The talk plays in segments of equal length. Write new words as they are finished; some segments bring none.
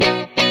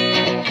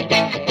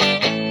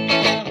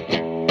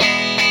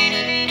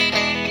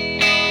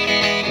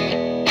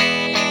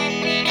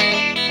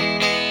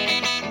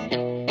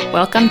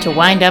Welcome to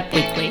Wind Up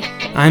Weekly.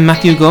 I'm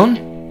Matthew Gunn.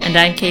 And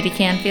I'm Katie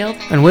Canfield.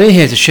 And we're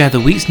here to share the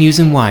week's news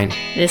in wine.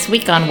 This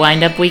week on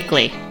Wind Up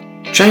Weekly.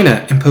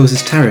 China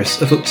imposes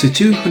tariffs of up to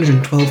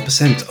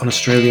 212% on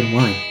Australian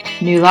wine.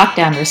 New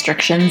lockdown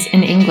restrictions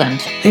in England.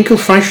 Henkel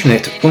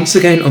Freischnitt once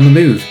again on the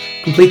move,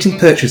 completing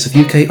purchase of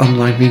UK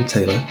online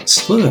retailer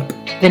Slurp.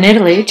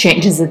 Vinitaly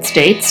changes its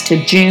dates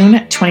to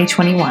June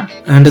 2021.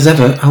 And as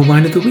ever, our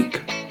wine of the week.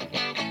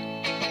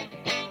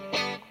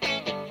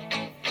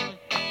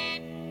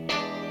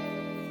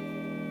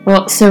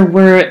 Well, so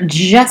we're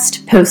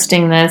just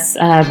posting this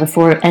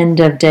before end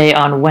of day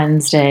on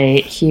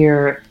Wednesday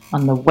here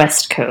on the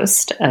west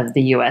coast of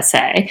the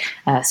USA,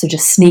 so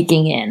just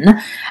sneaking in.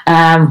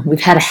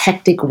 We've had a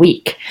hectic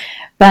week,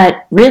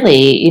 but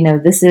really,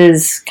 this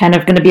is kind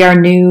of going to be our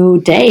new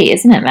day,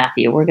 isn't it,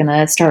 Matthew? We're going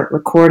to start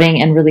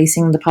recording and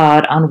releasing the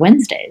pod on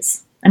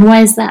Wednesdays. And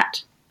why is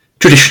that?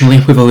 Traditionally,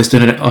 we've always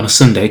done it on a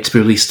Sunday to be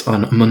released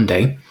on a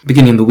Monday,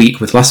 beginning the week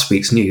with last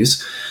week's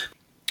news.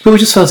 But we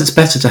just felt it's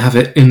better to have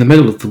it in the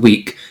middle of the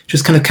week,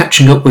 just kind of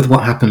catching up with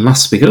what happened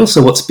last week and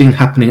also what's been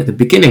happening at the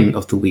beginning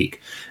of the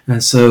week.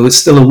 And so it's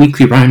still a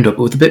weekly roundup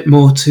with a bit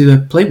more to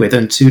play with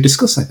and to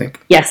discuss, I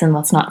think. Yes, and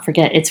let's not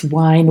forget it's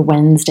Wine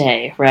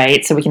Wednesday,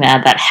 right? So we can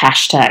add that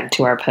hashtag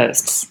to our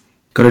posts.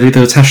 Got to do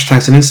those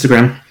hashtags on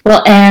Instagram.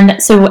 Well,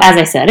 and so as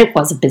I said, it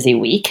was a busy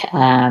week.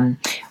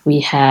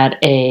 We had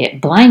a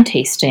blind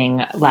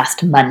tasting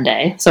last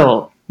Monday,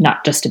 so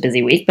not just a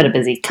busy week, but a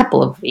busy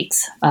couple of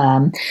weeks.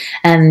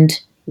 And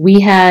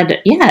we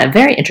had, a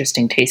very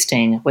interesting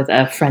tasting with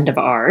a friend of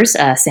ours,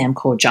 Sam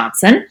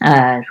Cole-Johnson,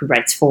 who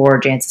writes for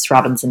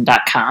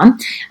JancesRobinson.com.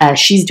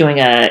 She's doing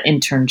an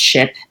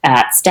internship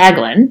at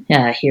Staglin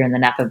here in the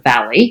Napa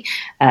Valley.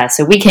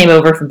 So we came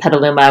over from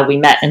Petaluma. We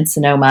met in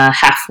Sonoma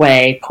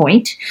halfway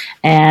point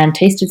and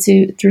tasted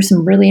through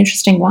some really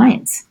interesting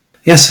wines.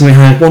 Yes, and we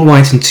had one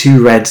white and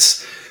two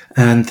reds.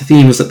 And the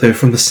theme was that they were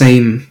from the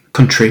same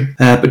country,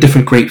 but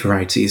different grape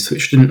varieties,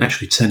 which didn't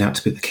actually turn out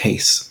to be the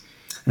case.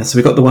 So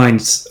we got the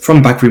wines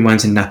from Backroom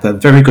Wines in Napa,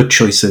 very good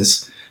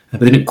choices, but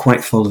they didn't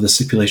quite follow the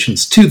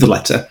stipulations to the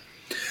letter.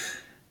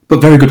 But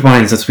very good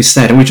wines, as we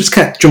said, and we just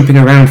kept jumping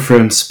around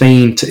from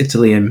Spain to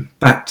Italy and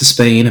back to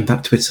Spain and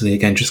back to Italy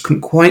again, just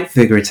couldn't quite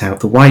figure it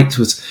out. The white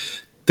was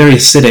very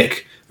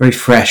acidic, very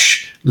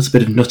fresh, a little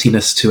bit of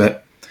nuttiness to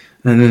it,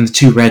 and then the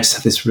two reds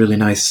have this really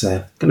nice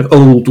kind of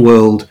old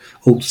world,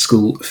 old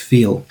school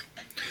feel.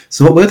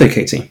 So what were they,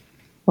 Katie?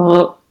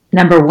 Well,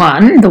 number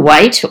one, the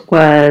white,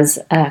 was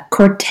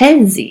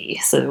Cortese,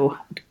 so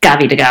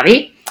Gavi de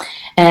Gavi.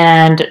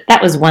 And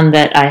that was one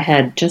that I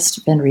had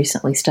just been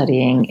recently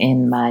studying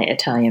in my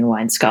Italian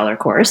Wine Scholar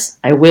course.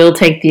 I will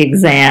take the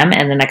exam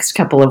in the next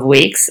couple of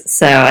weeks,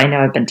 so I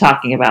know I've been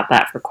talking about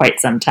that for quite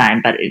some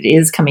time, but it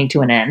is coming to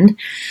an end.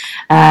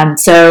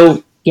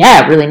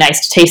 Really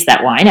nice to taste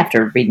that wine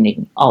after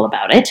reading all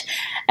about it.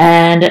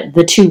 And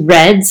the two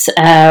reds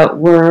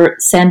were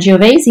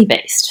Sangiovese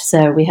based.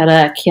 So we had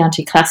a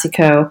Chianti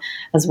Classico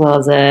as well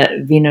as a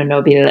Vino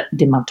Nobile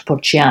di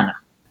Montepulciano.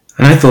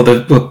 And I thought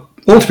that,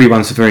 all three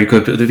wines were very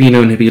good, but the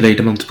Vino Nobile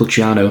di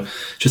Montepulciano,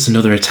 just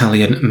another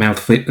Italian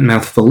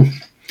mouthful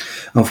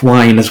of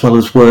wine as well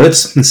as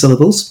words and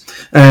syllables,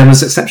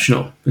 was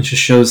exceptional. It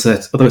just shows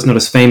that, although it's not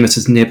as famous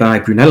as nearby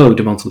Brunello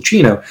di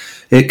Montalcino,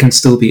 it can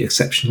still be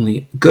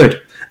exceptionally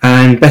good.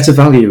 And better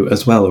value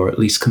as well, or at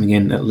least coming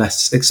in at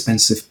less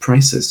expensive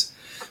prices.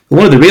 But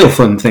one of the real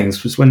fun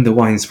things was when the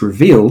wines were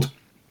revealed,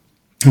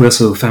 we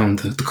also found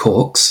the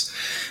corks,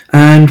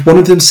 and one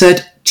of them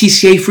said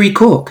TCA-free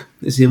cork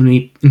is the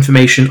only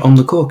information on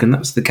the cork, and that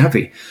was the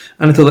Gavi.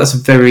 And I thought that's a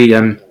very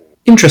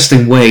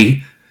interesting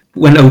way,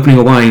 when opening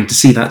a wine, to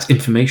see that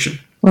information.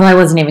 Well, I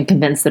wasn't even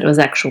convinced that it was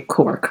actual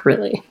cork,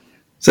 really.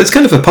 So it's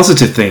kind of a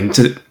positive thing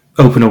to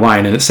open a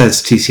wine and it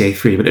says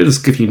TCA-free, but it does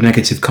give you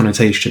negative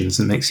connotations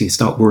and makes you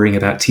start worrying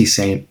about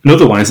TCA and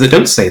other wines that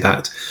don't say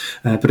that.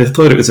 But I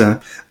thought it was an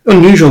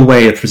unusual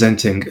way of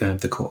presenting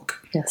the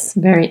cork. Yes,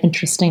 very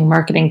interesting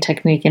marketing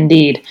technique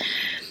indeed.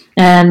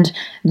 And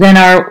then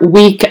our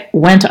week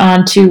went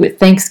on to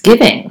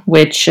Thanksgiving,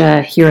 which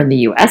here in the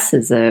U.S.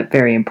 is a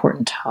very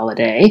important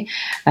holiday.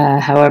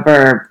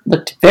 However,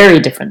 looked very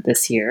different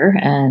this year.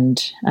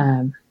 And,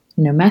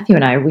 Matthew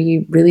and I,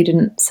 we really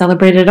didn't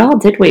celebrate at all,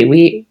 did we?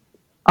 We,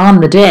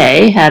 on the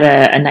day, had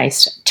a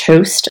nice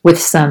toast with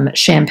some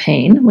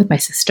champagne with my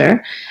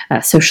sister,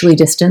 socially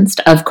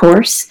distanced, of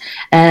course.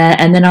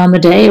 And then on the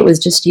day, it was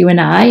just you and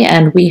I,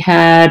 and we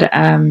had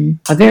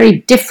a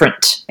very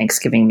different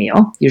Thanksgiving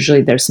meal.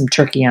 Usually there's some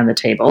turkey on the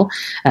table.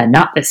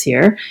 Not this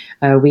year.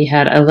 We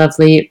had a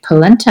lovely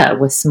polenta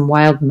with some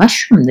wild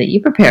mushroom that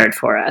you prepared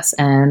for us,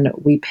 and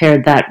we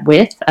paired that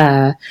with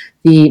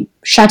the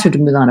Chateau de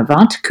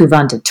Moulin-à-Vent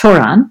Couvent de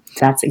Touraine.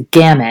 That's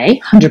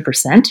Gamay,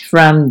 100%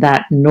 from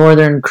that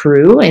northern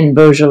cru in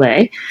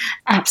Beaujolais.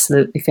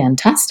 Absolutely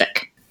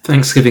fantastic.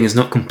 Thanksgiving is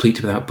not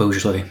complete without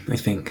Beaujolais, I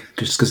think,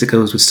 just because it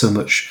goes with so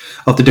much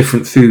of the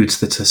different foods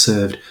that are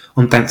served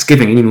on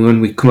Thanksgiving, even when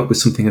we come up with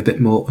something a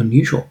bit more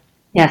unusual.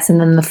 Yes,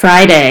 and then the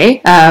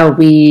Friday,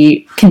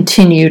 we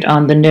continued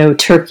on the no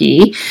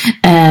turkey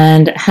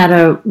and had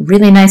a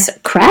really nice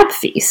crab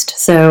feast.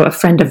 So a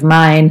friend of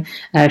mine,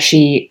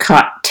 she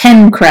caught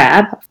 10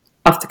 crab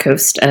off the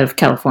coast of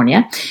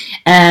California,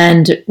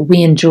 and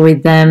we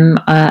enjoyed them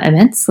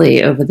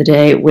immensely over the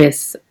day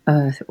with,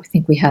 I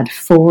think we had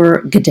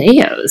 4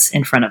 Gadeos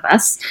in front of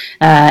us,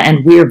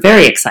 and we are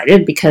very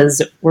excited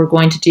because we're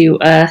going to do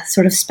a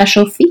sort of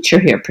special feature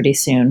here pretty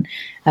soon,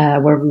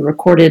 where we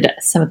recorded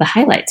some of the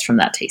highlights from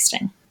that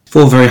tasting.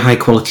 4 very high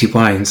quality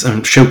wines,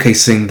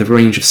 showcasing the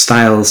range of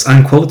styles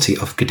and quality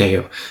of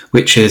Gadeo,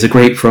 which is a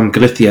grape from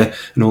Galicia,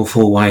 and all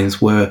 4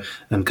 wines were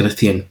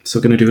Galician. So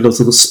we're going to do a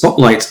little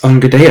spotlight on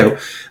Gadeo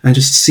and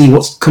just see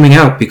what's coming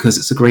out, because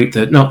it's a grape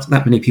that not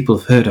that many people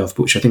have heard of,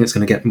 but which I think is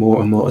going to get more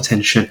and more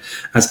attention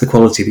as the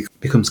quality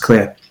becomes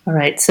clear. All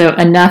right, so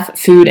enough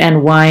food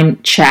and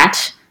wine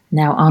chat.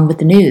 Now on with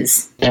the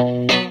news.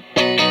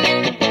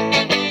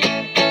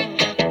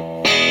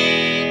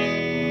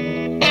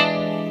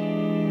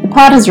 The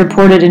Pod has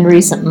reported in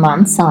recent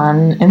months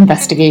on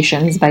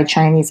investigations by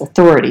Chinese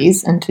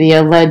authorities into the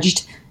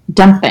alleged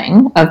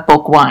dumping of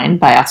bulk wine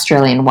by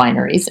Australian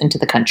wineries into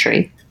the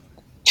country.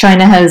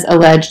 China has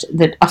alleged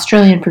that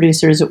Australian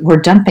producers were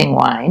dumping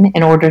wine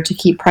in order to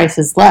keep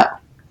prices low.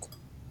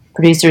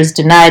 Producers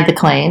denied the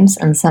claims,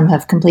 and some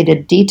have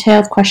completed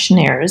detailed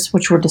questionnaires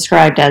which were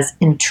described as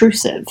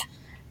intrusive,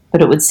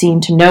 but it would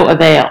seem to no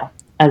avail,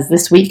 as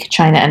this week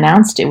China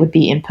announced it would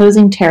be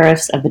imposing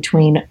tariffs of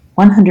between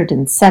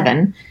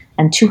 107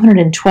 and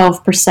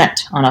 212%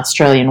 on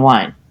Australian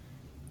wine.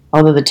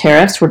 Although the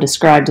tariffs were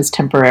described as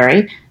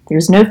temporary, there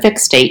is no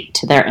fixed date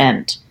to their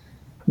end.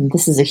 And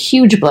this is a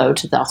huge blow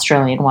to the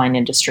Australian wine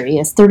industry,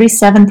 as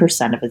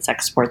 37% of its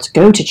exports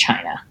go to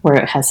China, where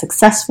it has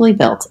successfully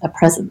built a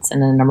presence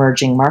in an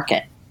emerging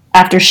market.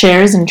 After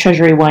shares in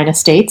Treasury Wine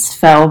Estates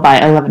fell by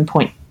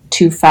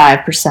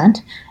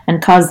 11.25%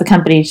 and caused the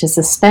company to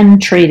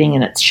suspend trading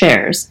in its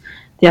shares,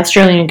 the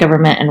Australian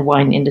government and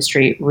wine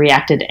industry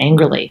reacted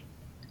angrily.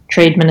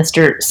 Trade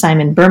Minister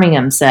Simon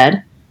Birmingham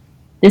said,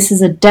 "This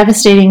is a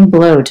devastating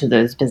blow to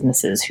those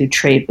businesses who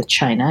trade with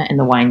China in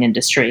the wine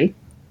industry.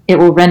 It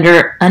will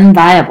render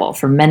unviable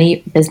for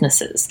many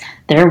businesses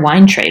their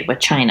wine trade with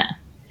China.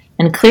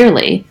 And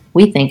clearly,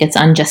 we think it's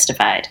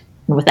unjustified,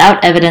 and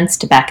without evidence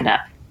to back it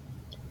up.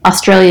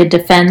 Australia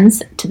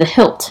defends to the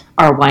hilt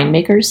our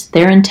winemakers,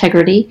 their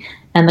integrity,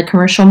 and the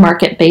commercial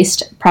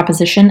market-based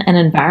proposition and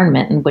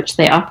environment in which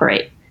they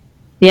operate.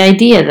 The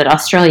idea that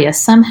Australia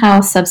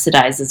somehow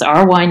subsidizes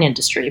our wine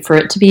industry for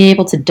it to be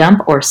able to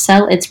dump or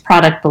sell its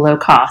product below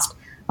cost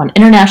on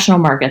international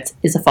markets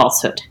is a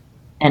falsehood."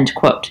 End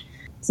quote.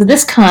 So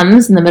this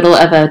comes in the middle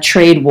of a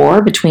trade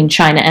war between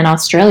China and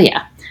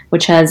Australia,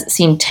 which has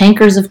seen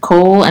tankers of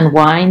coal and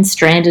wine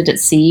stranded at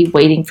sea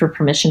waiting for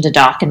permission to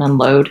dock and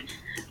unload.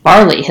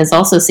 Barley has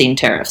also seen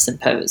tariffs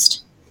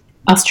imposed.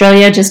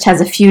 Australia just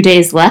has a few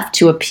days left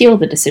to appeal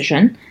the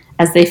decision,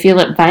 as they feel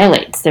it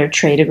violates their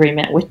trade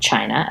agreement with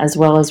China, as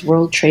well as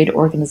World Trade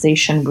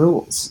Organization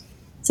rules.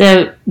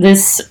 So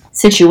this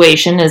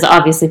situation is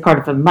obviously part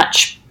of a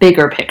much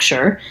bigger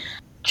picture.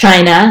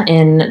 China,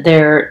 in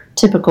their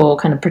typical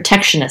kind of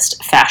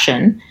protectionist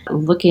fashion,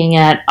 looking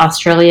at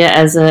Australia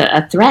as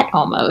a threat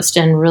almost,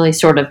 and really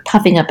sort of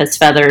puffing up its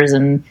feathers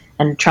and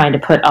trying to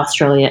put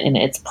Australia in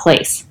its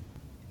place.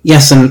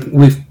 Yes, and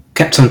we've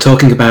kept on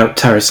talking about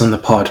tariffs on the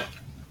pod,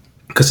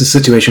 because the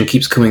situation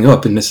keeps coming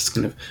up in this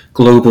kind of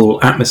global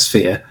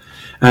atmosphere.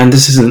 And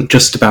this isn't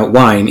just about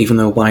wine, even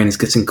though wine is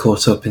getting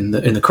caught up in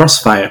the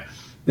crossfire.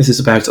 This is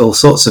about all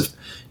sorts of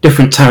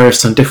different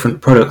tariffs on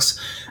different products,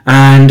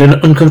 and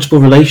an uncomfortable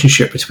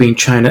relationship between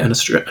China and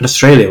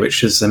Australia, which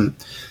has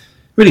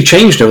really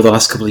changed over the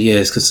last couple of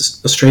years,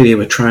 because Australia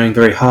were trying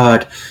very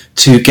hard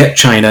to get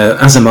China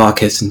as a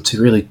market and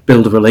to really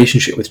build a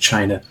relationship with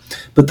China.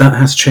 But that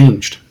has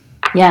changed.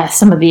 Yeah,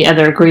 some of the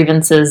other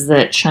grievances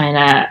that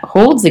China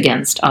holds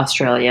against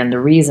Australia, and the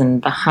reason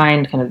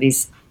behind kind of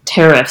these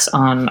tariffs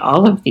on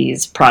all of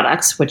these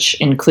products, which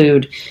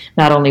include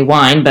not only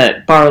wine,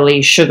 but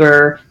barley,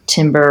 sugar,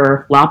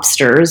 timber,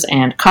 lobsters,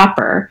 and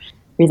copper,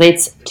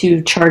 relates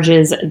to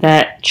charges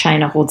that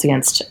China holds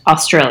against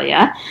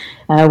Australia,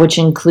 which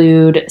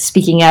include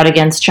speaking out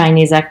against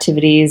Chinese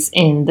activities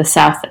in the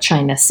South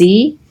China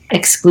Sea,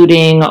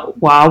 excluding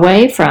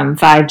Huawei from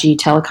 5G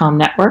telecom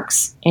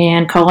networks,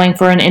 and calling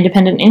for an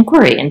independent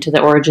inquiry into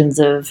the origins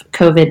of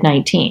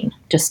COVID-19,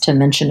 just to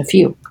mention a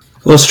few.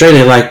 Well,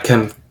 Australia, like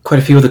quite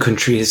a few other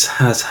countries,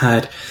 has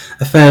had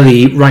a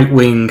fairly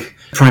right-wing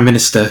Prime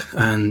Minister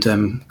and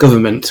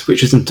government,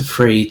 which isn't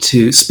afraid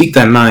to speak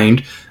their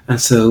mind,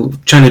 and so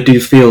China do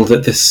feel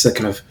that this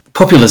kind of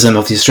populism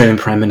of the Australian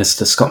Prime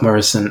Minister, Scott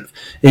Morrison,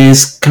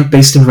 is kind of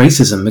based in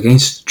racism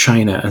against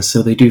China, and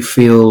so they do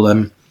feel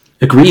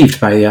aggrieved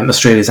by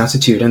Australia's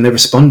attitude, and they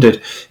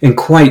responded in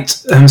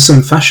quite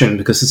some fashion,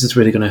 because this is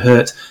really going to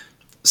hurt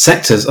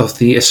sectors of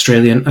the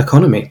Australian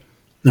economy.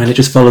 And it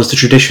just follows the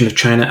tradition of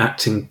China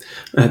acting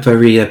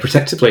very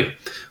protectively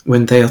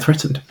when they are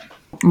threatened.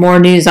 More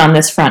news on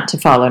this front to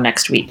follow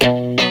next week.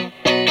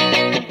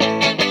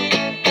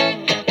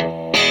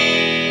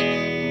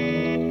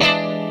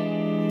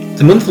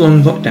 The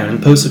month-long lockdown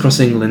imposed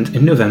across England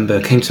in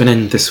November came to an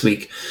end this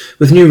week,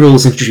 with new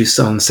rules introduced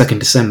on 2nd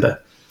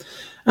December.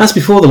 As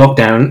before the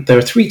lockdown, there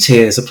are 3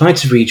 tiers applied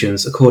to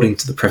regions according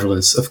to the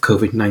prevalence of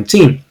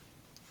COVID-19.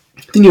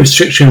 The new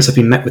restrictions have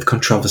been met with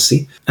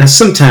controversy, as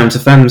some towns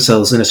have found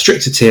themselves in a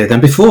stricter tier than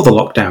before the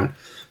lockdown,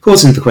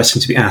 causing the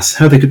question to be asked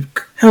how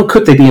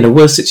could they be in a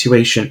worse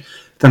situation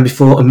than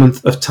before a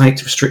month of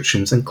tight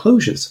restrictions and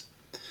closures.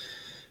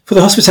 For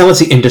the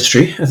hospitality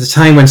industry, at a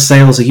time when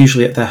sales are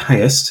usually at their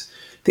highest,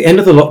 the end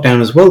of the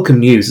lockdown is welcome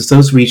news, as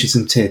those regions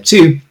in Tier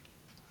 2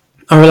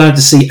 are allowed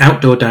to see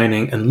outdoor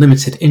dining and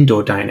limited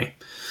indoor dining,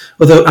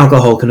 although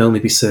alcohol can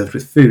only be served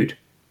with food.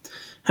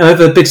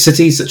 However, big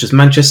cities such as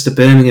Manchester,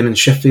 Birmingham and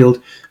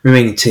Sheffield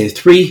remain in Tier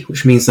 3,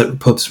 which means that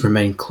pubs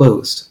remain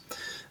closed.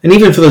 And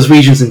even for those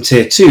regions in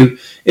Tier 2,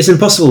 it's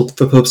impossible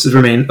for pubs to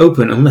remain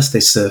open unless they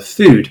serve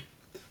food.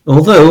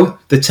 Although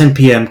the 10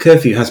 p.m.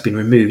 curfew has been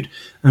removed,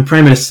 and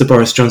Prime Minister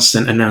Boris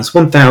Johnson announced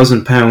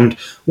 £1,000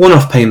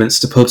 one-off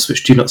payments to pubs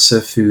which do not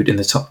serve food in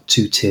the top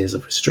 2 tiers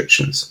of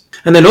restrictions.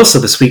 And then also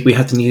this week we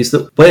had the news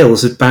that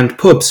Wales had banned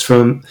pubs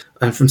from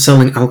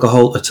selling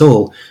alcohol at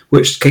all,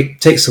 which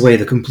takes away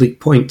the complete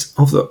point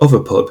of a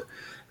pub.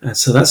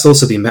 So that's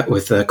also been met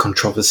with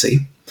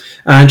controversy.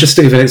 And just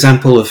to give an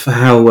example of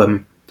how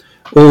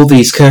all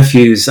these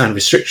curfews and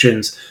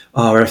restrictions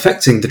are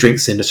affecting the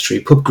drinks industry,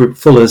 pub group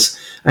Fuller's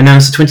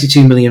announced a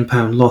 £22 million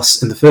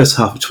loss in the first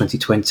half of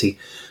 2020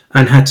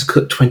 and had to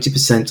cut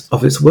 20%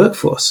 of its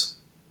workforce.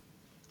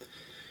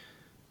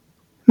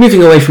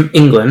 Moving away from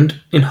England,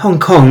 in Hong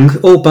Kong,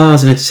 all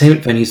bars and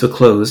entertainment venues were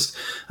closed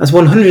as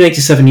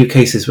 187 new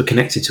cases were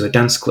connected to a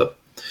dance club.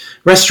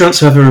 Restaurants,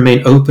 however,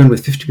 remain open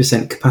with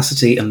 50%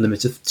 capacity and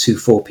limited to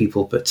 4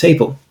 people per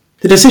table.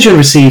 The decision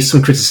received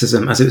some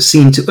criticism as it was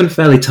seen to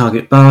unfairly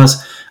target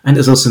bars and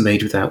is also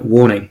made without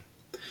warning.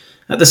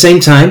 At the same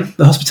time,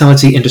 the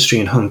hospitality industry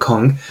in Hong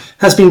Kong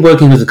has been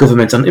working with the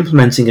government on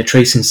implementing a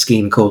tracing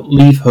scheme called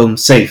Leave Home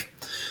Safe.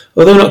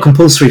 Although not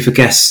compulsory for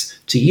guests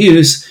to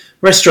use,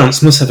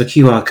 restaurants must have a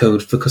QR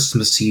code for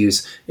customers to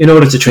use in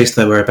order to trace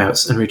their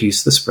whereabouts and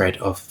reduce the spread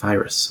of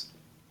virus.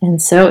 And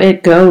so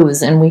it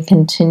goes, and we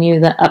continue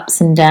the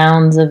ups and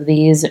downs of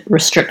these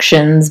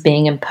restrictions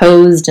being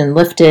imposed and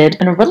lifted.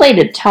 And a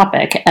related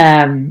topic,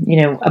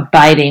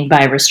 abiding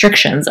by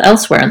restrictions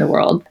elsewhere in the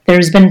world.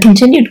 There's been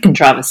continued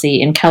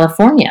controversy in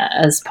California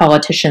as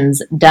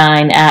politicians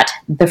dine at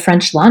the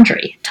French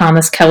Laundry,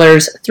 Thomas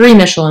Keller's 3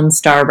 Michelin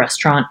star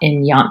restaurant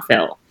in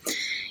Yountville,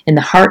 in the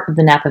heart of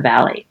the Napa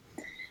Valley.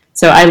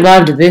 So I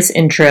loved this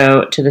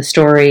intro to the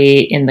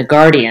story in The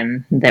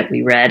Guardian that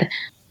we read.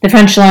 The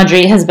French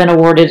Laundry has been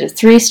awarded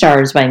 3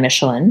 stars by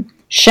Michelin,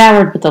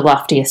 showered with the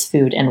loftiest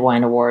food and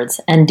wine awards,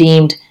 and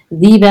deemed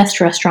the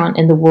best restaurant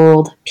in the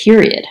world,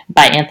 period,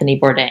 by Anthony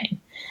Bourdain.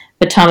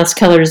 But Thomas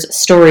Keller's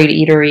storied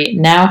eatery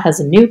now has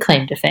a new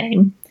claim to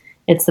fame.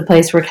 It's the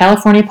place where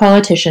California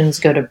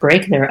politicians go to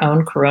break their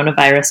own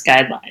coronavirus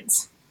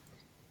guidelines.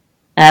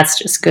 That's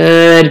just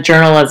good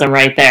journalism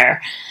right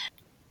there.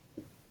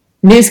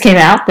 News came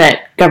out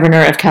that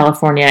Governor of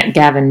California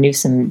Gavin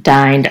Newsom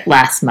dined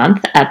last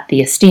month at the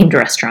esteemed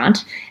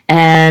restaurant,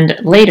 and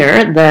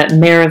later the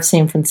mayor of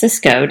San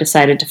Francisco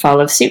decided to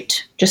follow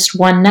suit, just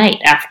one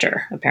night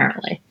after,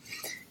 apparently,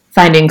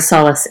 finding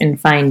solace in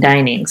fine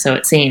dining, so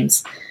it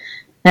seems.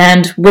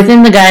 And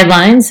within the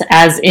guidelines,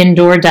 as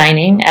indoor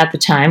dining at the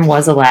time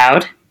was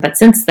allowed, but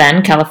since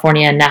then,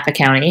 California and Napa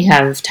County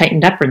have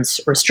tightened up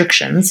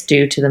restrictions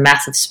due to the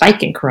massive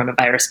spike in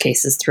coronavirus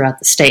cases throughout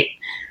the state.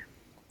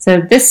 So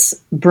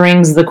this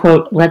brings the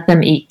quote, "let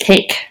them eat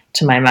cake,"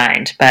 to my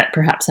mind, but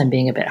perhaps I'm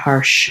being a bit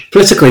harsh.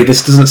 Politically,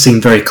 this doesn't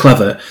seem very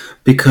clever,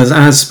 because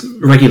as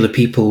regular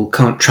people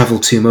can't travel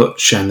too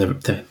much and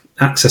the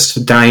access to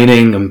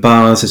dining and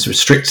bars is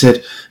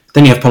restricted,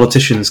 then you have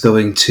politicians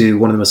going to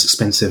one of the most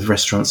expensive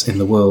restaurants in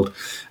the world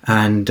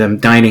and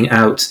dining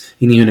out,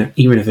 even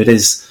if it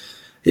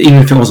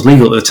was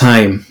legal at the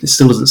time, it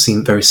still doesn't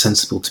seem very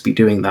sensible to be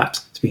doing that,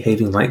 to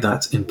behaving like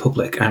that in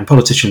public. And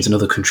politicians in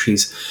other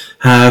countries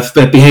have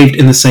behaved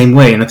in the same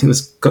way, and I think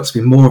there's got to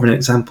be more of an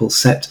example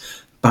set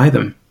by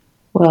them.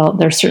 Well,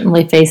 they're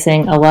certainly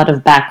facing a lot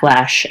of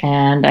backlash,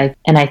 and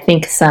I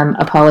think some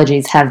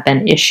apologies have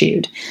been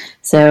issued.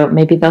 So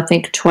maybe they'll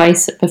think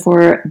twice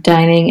before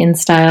dining in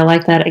style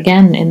like that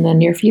again in the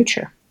near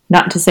future.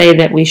 Not to say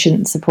that we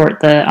shouldn't support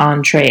the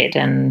on-trade,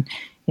 and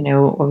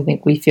I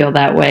think we feel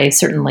that way,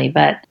 certainly,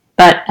 but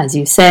as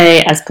you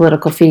say, as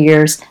political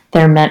figures,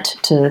 they're meant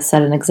to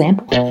set an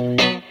example.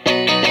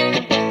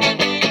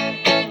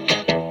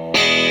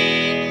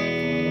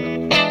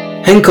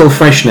 Henkel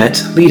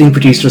Freixenet, leading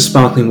producer of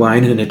sparkling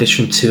wine in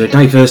addition to a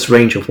diverse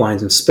range of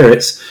wines and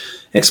spirits,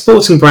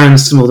 exporting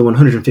brands to more than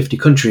 150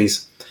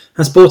 countries,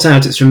 has bought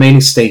out its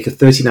remaining stake of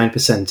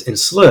 39% in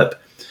Slurp,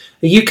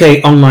 a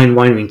UK online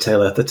wine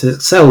retailer that has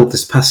excelled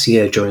this past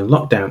year during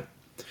lockdown.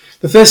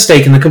 The first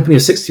stake in the company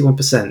of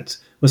 61%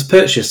 was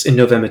purchased in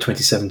November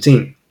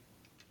 2017.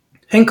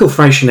 Henkel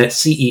Freixenet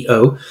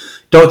CEO,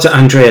 Dr.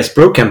 Andreas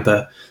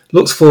Brokemper,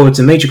 looks forward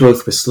to major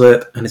growth with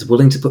Slurp and is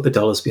willing to put the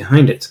dollars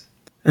behind it.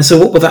 And so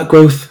what will that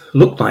growth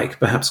look like?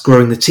 Perhaps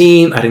growing the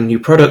team, adding new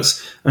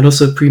products, and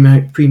also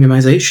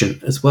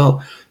premiumization as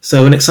well.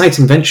 So an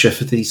exciting venture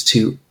for these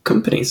two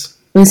companies.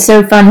 It was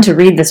so fun to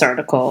read this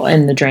article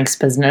in the drinks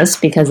business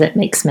because it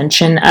makes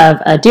mention of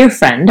a dear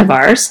friend of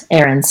ours,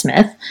 Erin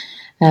Smith.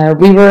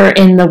 We were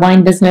in the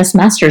wine business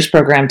master's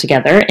program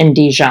together in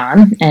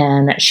Dijon,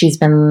 and she's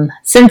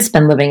since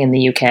been living in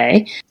the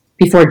UK.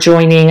 Before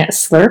joining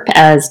Slurp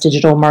as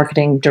digital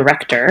marketing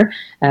director,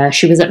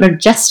 she was at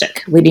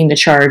Majestic, leading the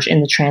charge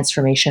in the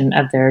transformation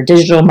of their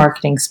digital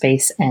marketing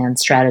space and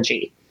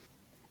strategy.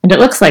 And it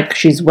looks like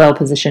she's well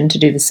positioned to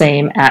do the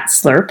same at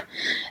Slurp.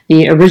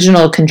 The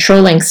original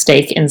controlling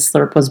stake in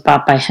Slurp was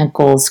bought by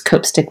Henkel's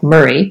Copestick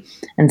Murray,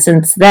 and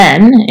since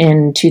then,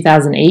 in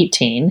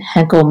 2018,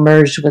 Henkel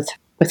merged with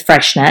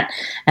Freshnet,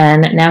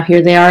 and now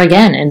here they are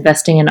again,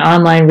 investing in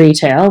online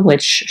retail,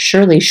 which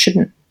surely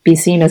shouldn't be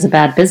seen as a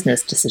bad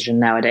business decision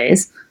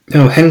nowadays.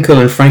 No, Henkel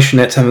and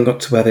Freshnet haven't got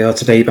to where they are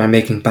today by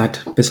making bad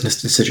business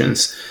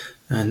decisions.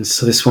 And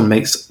so this one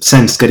makes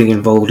sense getting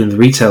involved in the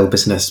retail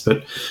business,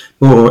 but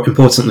more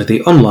importantly,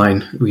 the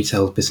online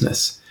retail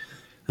business.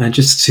 And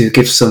just to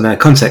give some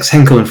context,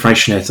 Henkel and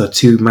Freixenet are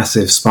two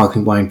massive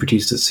sparkling wine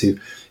producers who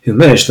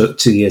merged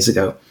 2 years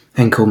ago.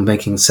 Henkel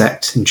making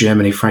Sekt in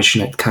Germany,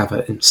 Freixenet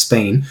Cava in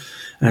Spain.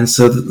 And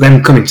so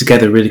them coming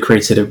together really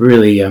created a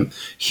really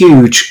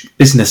huge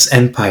business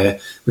empire,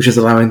 which is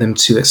allowing them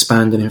to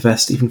expand and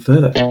invest even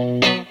further.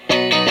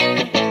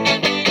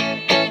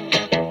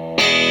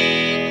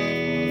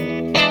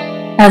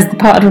 As the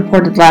pod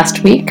reported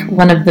last week,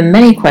 one of the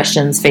many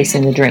questions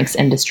facing the drinks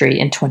industry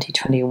in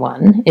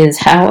 2021 is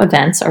how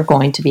events are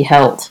going to be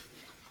held.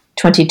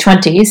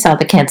 2020 saw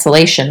the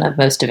cancellation of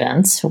most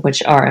events,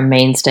 which are a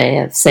mainstay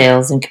of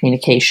sales and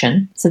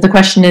communication. So the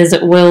question is,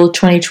 will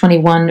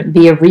 2021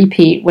 be a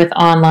repeat with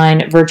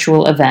online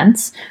virtual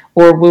events,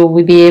 or will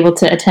we be able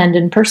to attend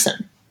in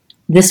person?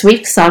 This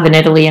week saw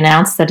Vinitaly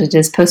announce that it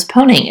is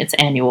postponing its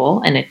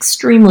annual and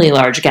extremely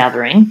large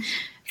gathering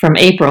from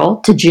April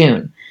to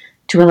June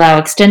to allow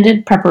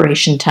extended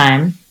preparation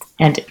time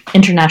and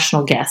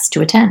international guests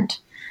to attend.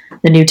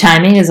 The new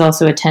timing is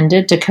also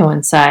intended to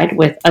coincide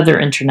with other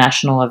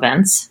international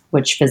events,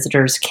 which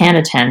visitors can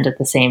attend at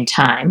the same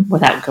time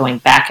without going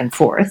back and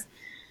forth.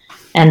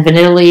 And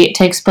Vinitaly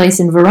takes place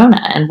in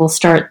Verona and will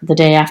start the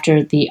day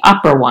after the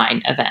Opera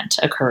Wine event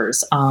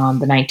occurs on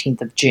the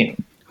 19th of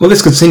June. Well,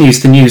 this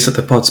continues the news that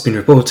the pod's been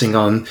reporting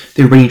on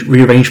the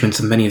rearrangement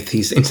of many of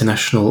these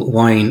international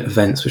wine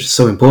events, which is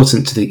so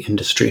important to the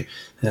industry.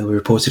 We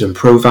reported on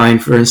Provine,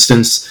 for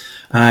instance,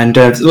 and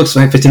it looks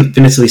like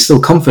Vinitaly is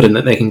still confident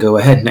that they can go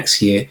ahead next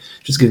year,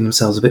 just giving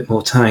themselves a bit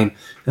more time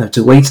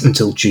to wait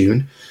until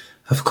June.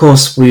 Of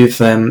course, we've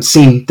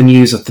seen the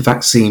news of the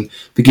vaccine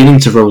beginning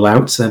to roll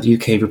out. The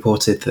UK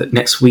reported that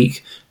next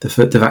week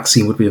the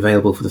vaccine would be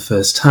available for the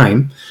first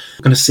time.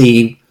 We're going to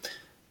see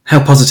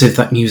how positive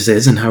that news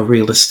is and how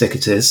realistic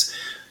it is.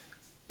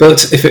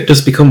 But if it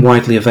does become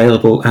widely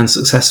available and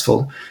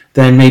successful,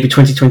 then maybe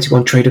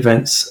 2021 trade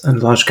events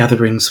and large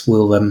gatherings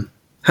will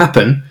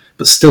happen,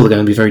 but still they're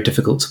going to be very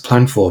difficult to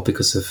plan for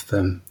because of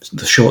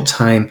the short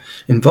time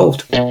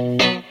involved.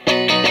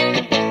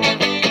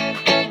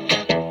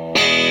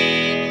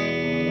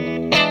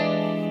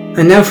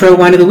 And now for our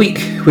wine of the week,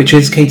 which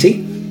is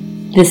Katie.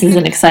 This is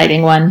an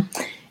exciting one.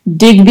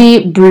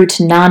 Digby Brut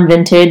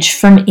Non-Vintage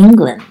from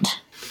England.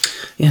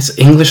 Yes,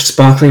 English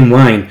sparkling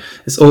wine.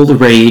 It's all the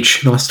rage.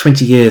 In the last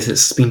 20 years,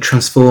 it's been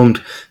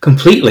transformed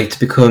completely to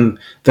become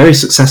very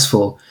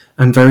successful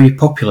and very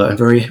popular and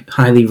very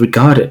highly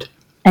regarded.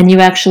 And you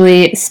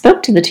actually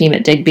spoke to the team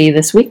at Digby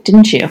this week,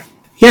 didn't you?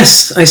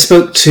 Yes, I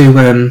spoke to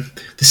the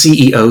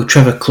CEO,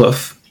 Trevor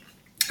Clough,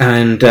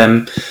 and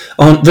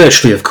on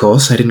virtually, of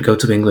course. I didn't go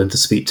to England to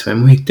speak to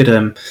him. We did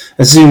a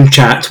Zoom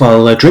chat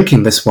while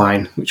drinking this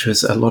wine, which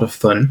was a lot of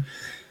fun.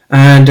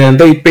 And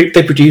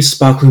they produce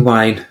sparkling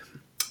wine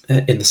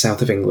in the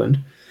south of England,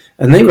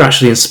 and they were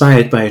actually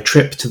inspired by a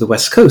trip to the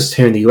West Coast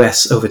here in the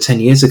US over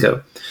 10 years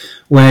ago,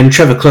 when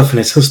Trevor Clough and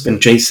his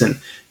husband Jason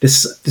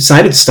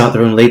decided to start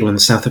their own label in the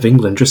south of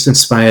England, just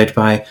inspired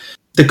by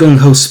the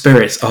gung-ho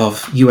spirit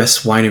of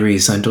US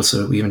wineries and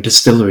also even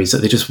distilleries, that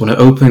they just want to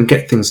open,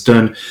 get things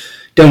done,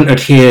 don't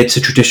adhere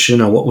to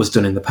tradition or what was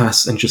done in the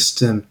past, and just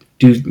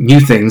do new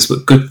things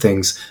but good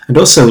things, and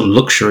also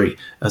luxury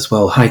as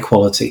well, high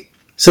quality.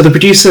 So the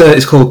producer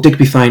is called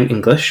Digby Fine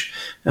English,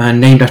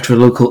 and named after a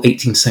local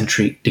 18th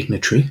century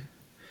dignitary.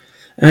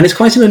 And it's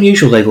quite an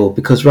unusual label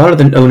because rather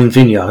than owning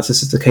vineyards,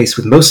 this is the case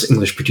with most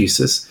English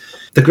producers,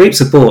 the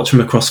grapes are bought from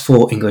across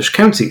 4 English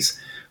counties,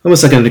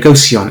 almost like a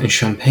negociant in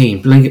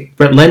Champagne,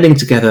 blending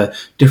together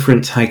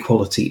different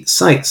high-quality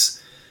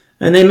sites.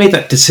 And they made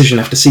that decision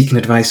after seeking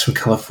advice from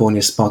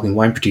California sparkling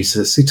wine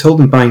producers who told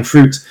them buying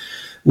fruit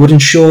would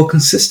ensure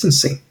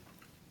consistency.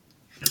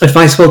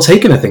 Advice well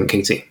taken, I think,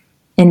 Katie.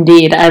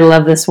 Indeed, I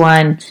love this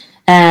wine.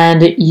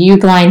 And you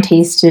blind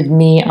tasted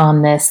me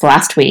on this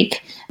last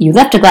week. You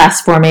left a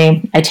glass for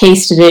me. I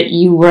tasted it.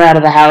 You were out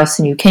of the house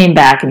and you came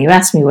back and you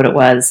asked me what it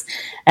was.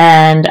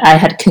 And I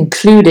had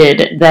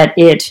concluded that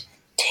it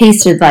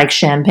tasted like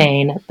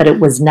champagne, but it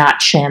was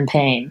not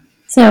champagne.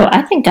 So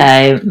I think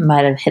I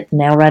might have hit the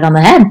nail right on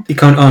the head. You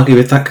can't argue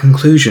with that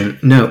conclusion,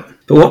 no.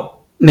 But what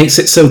makes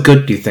it so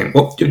good, do you think?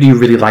 What do you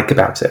really like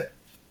about it?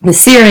 The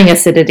searing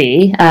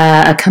acidity,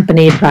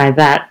 accompanied by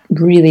that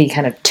really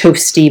kind of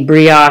toasty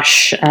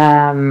brioche,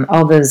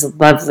 all those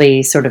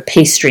lovely sort of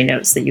pastry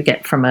notes that you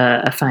get from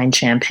a fine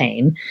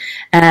champagne.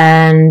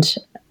 And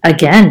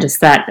again,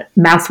 just that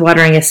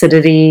mouth-watering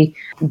acidity,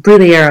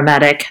 really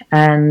aromatic,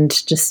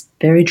 and just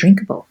very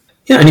drinkable.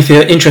 Yeah, and if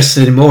you're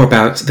interested in more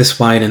about this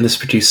wine and this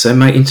producer,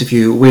 my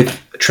interview with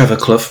Trevor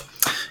Clough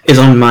is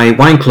on my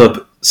Wine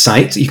Club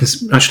site. You can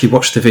actually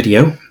watch the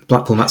video,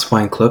 Blackpool Mats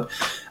Wine Club,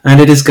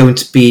 and it is going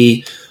to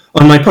be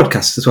on my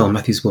podcast as well,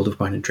 Matthew's World of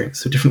Wine and Drinks.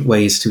 So different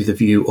ways to either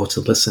view or to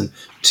listen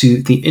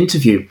to the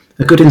interview.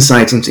 A good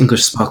insight into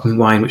English sparkling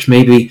wine, which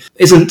maybe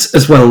isn't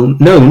as well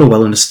known or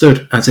well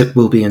understood as it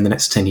will be in the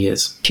next 10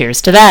 years.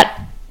 Cheers to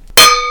that.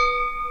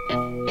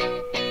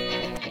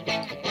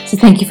 So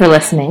thank you for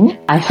listening.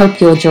 I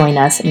hope you'll join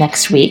us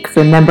next week.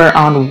 Remember,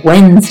 on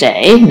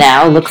Wednesday,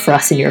 now look for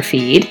us in your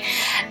feed.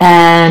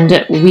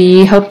 And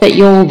we hope that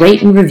you'll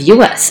rate and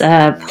review us.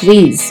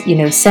 Please,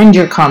 send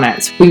your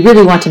comments. We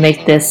really want to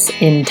make this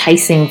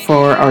enticing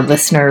for our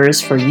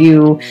listeners, for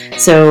you.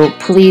 So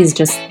please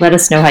just let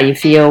us know how you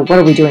feel. What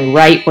are we doing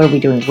right? What are we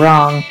doing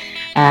wrong?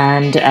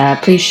 And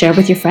please share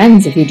with your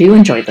friends if you do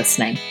enjoy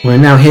listening. We're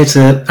now here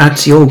to add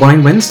to your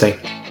Wine Wednesday.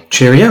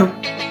 Cheerio.